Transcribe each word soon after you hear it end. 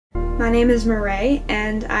My name is Marae,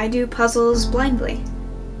 and I do puzzles blindly.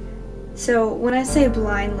 So when I say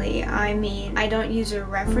blindly, I mean I don't use a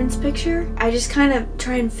reference picture. I just kind of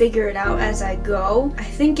try and figure it out as I go. I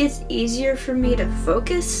think it's easier for me to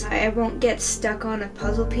focus. I won't get stuck on a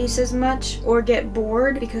puzzle piece as much or get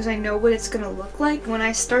bored because I know what it's gonna look like. When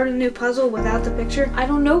I start a new puzzle without the picture, I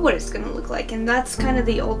don't know what it's gonna look like, and that's kind of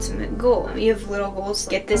the ultimate goal. You have little goals,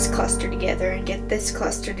 get this cluster together and get this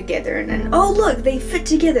cluster together, and then, oh look, they fit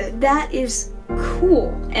together. That is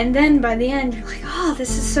cool. And then by the end, you're like, oh,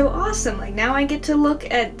 this is so awesome. Like, now I get to look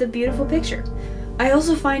at the beautiful picture. I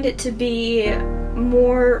also find it to be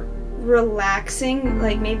more relaxing,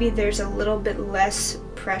 like maybe there's a little bit less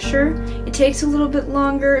pressure. It takes a little bit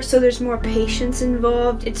longer, so there's more patience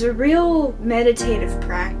involved. It's a real meditative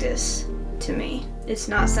practice to me. It's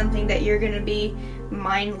not something that you're gonna be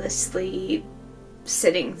mindlessly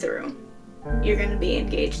sitting through. You're gonna be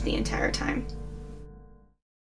engaged the entire time.